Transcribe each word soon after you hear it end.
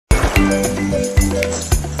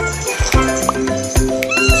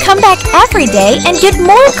Come back every day and get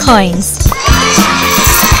more coins.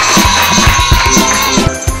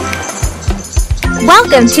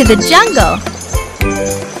 Welcome to the jungle.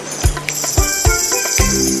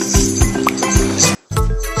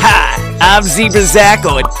 Hi, I'm Zebra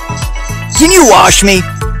Zacko. Can you wash me?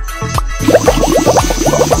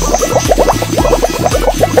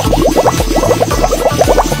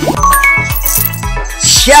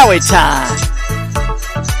 Shower time.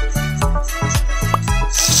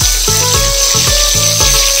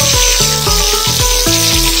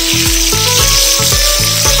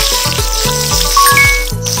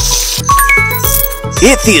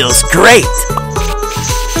 It feels great.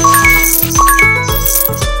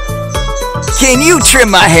 Can you trim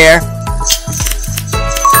my hair?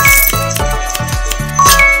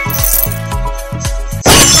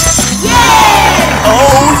 Yeah!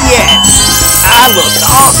 Oh yes! I look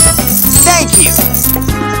awesome. Thank you.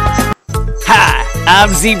 Hi,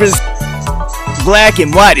 I'm Zebra's. Black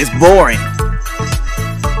and white is boring.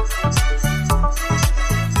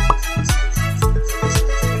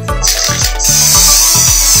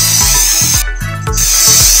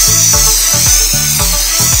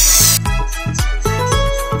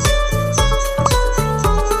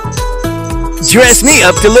 Dress me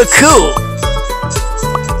up to look cool.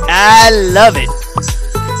 I love it.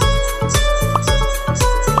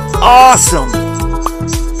 Awesome.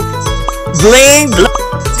 Bling, bling.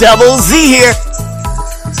 Double Z here.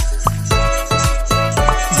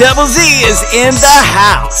 Double Z is in the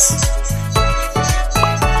house.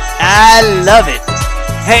 I love it.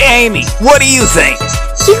 Hey Amy, what do you think?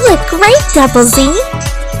 You look great, Double Z.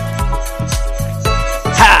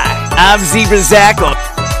 Hi, I'm Zebra Zacko.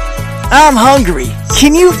 I'm hungry.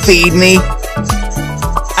 Can you feed me?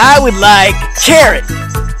 I would like carrot.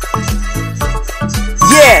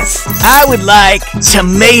 Yes, I would like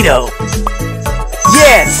tomato.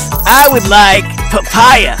 Yes, I would like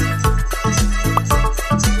papaya.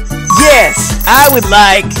 Yes, I would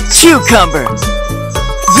like cucumber.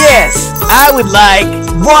 Yes, I would like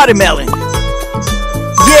watermelon.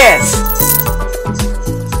 Yes.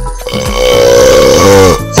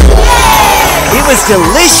 It was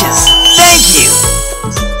delicious. Thank you!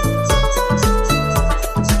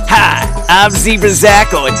 Hi, I'm Zebra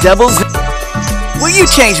Zacko at Double Z. Will you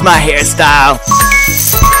change my hairstyle?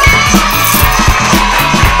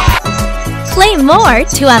 Play more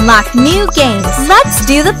to unlock new games. Let's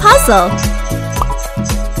do the puzzle.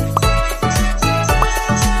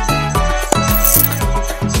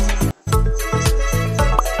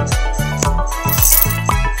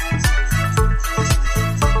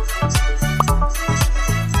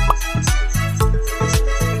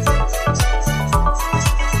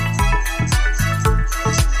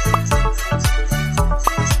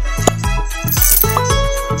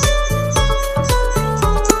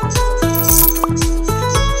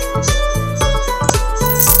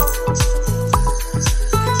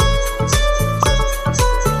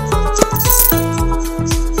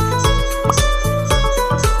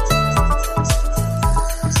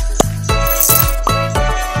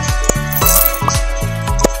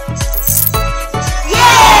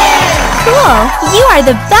 You are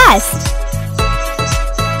the best!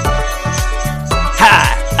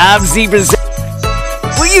 Hi, I'm Zebra Z.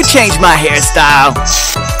 Will you change my hairstyle?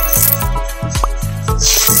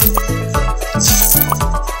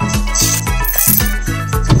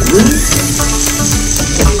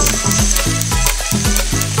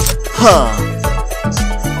 Huh.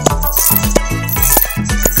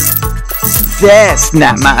 That's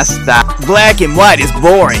not my style. Black and white is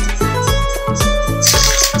boring.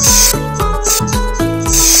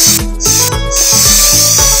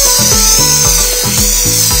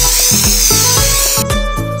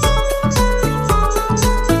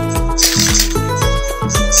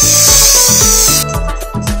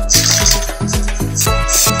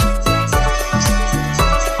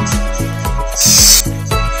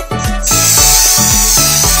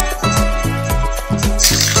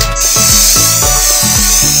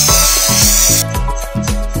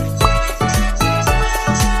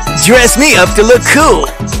 Dress me up to look cool.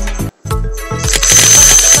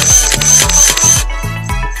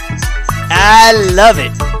 I love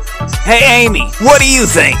it. Hey Amy, what do you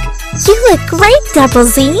think? You look great, Double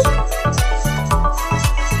Z.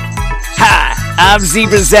 Hi, I'm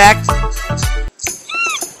Zebra Zack.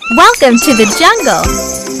 Welcome to the jungle.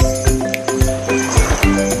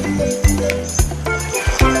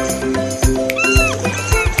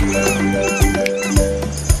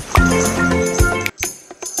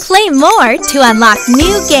 Play more to unlock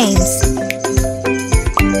new games.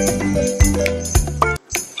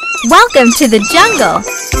 Welcome to the jungle.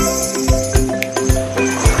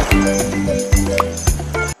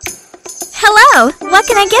 Hello, what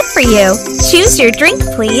can I get for you? Choose your drink,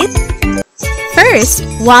 please. First,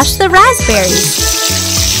 wash the raspberries.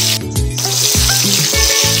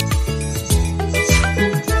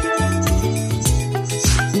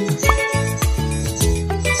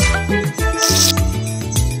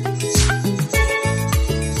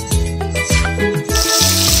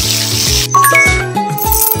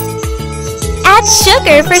 Add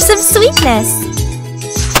sugar for some sweetness.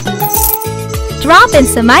 Drop in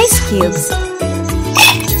some ice cubes.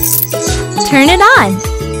 Turn it on.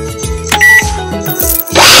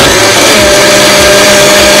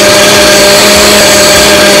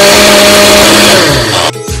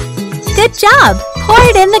 Good job! Pour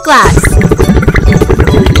it in the glass.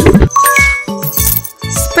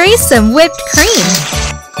 Spray some whipped cream.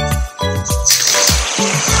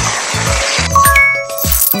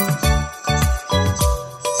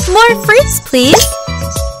 More fruits, please.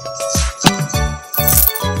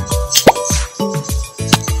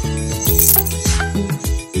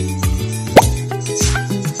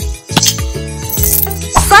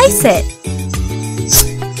 Slice it.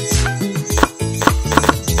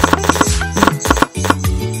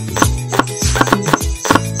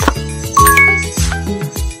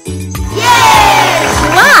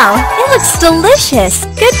 Wow, it looks delicious.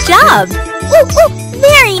 Good job. Woo, woo,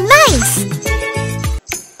 very nice.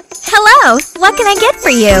 Hello, what can I get for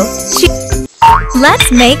you?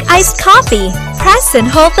 Let's make iced coffee. Press and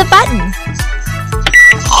hold the button.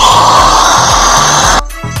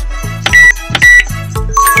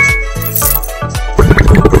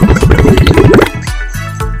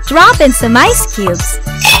 Drop in some ice cubes.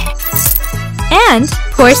 And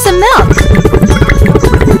pour some milk.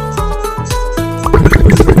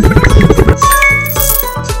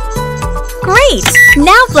 Great!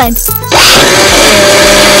 Now blend.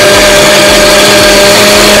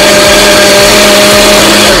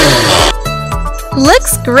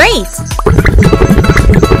 Looks great!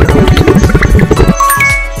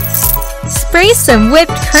 Spray some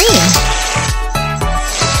whipped cream.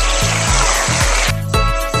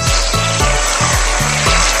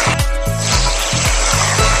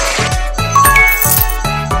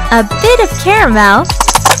 A bit of caramel.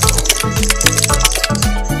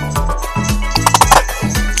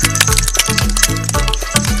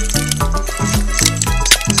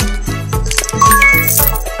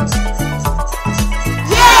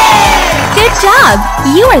 Good job!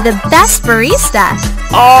 You are the best barista!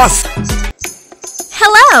 Awesome!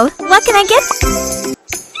 Hello, what can I get?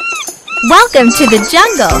 Welcome to the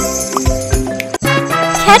jungle!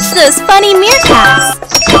 Catch those funny meerkats!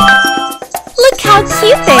 Look how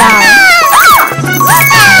cute they are!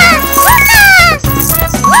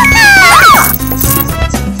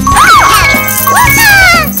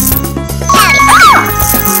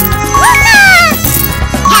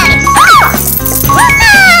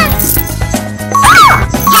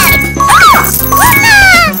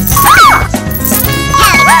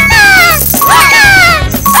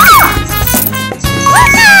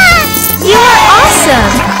 You are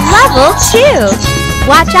awesome! Level 2!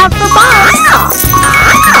 Watch out for bombs!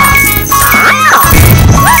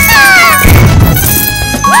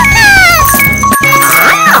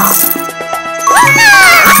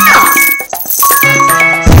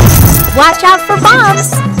 Watch out for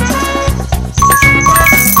bombs!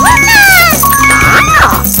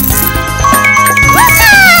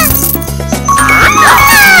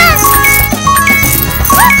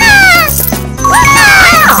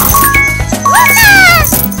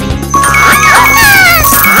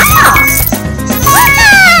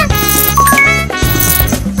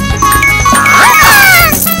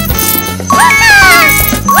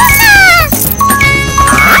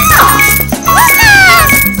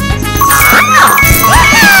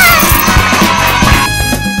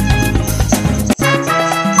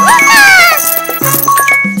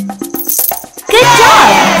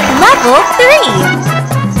 Level 3!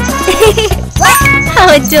 How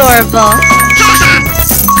adorable!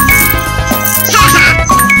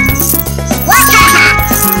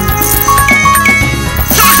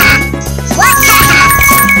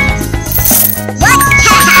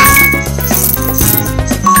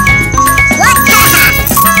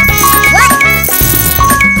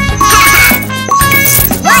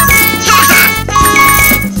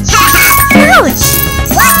 Ouch!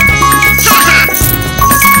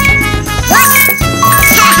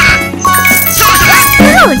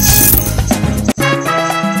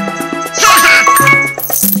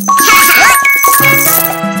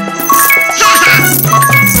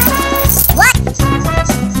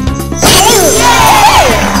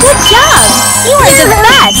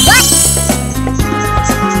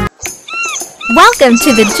 Welcome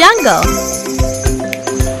to the jungle.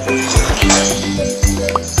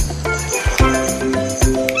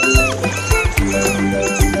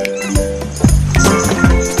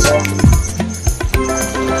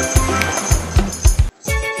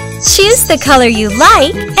 Choose the color you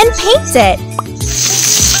like and paint it.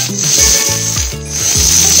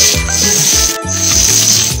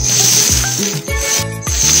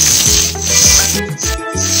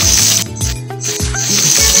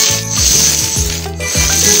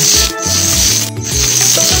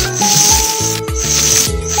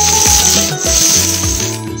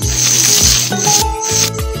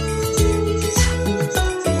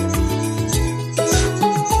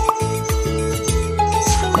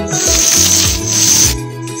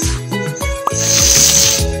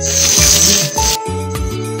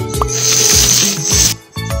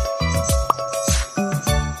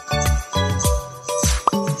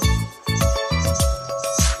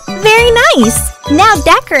 Very nice! Now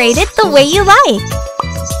decorate it the way you like.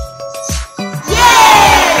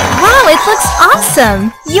 Yay! Wow, it looks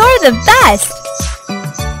awesome! You're the best!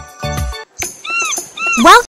 Well,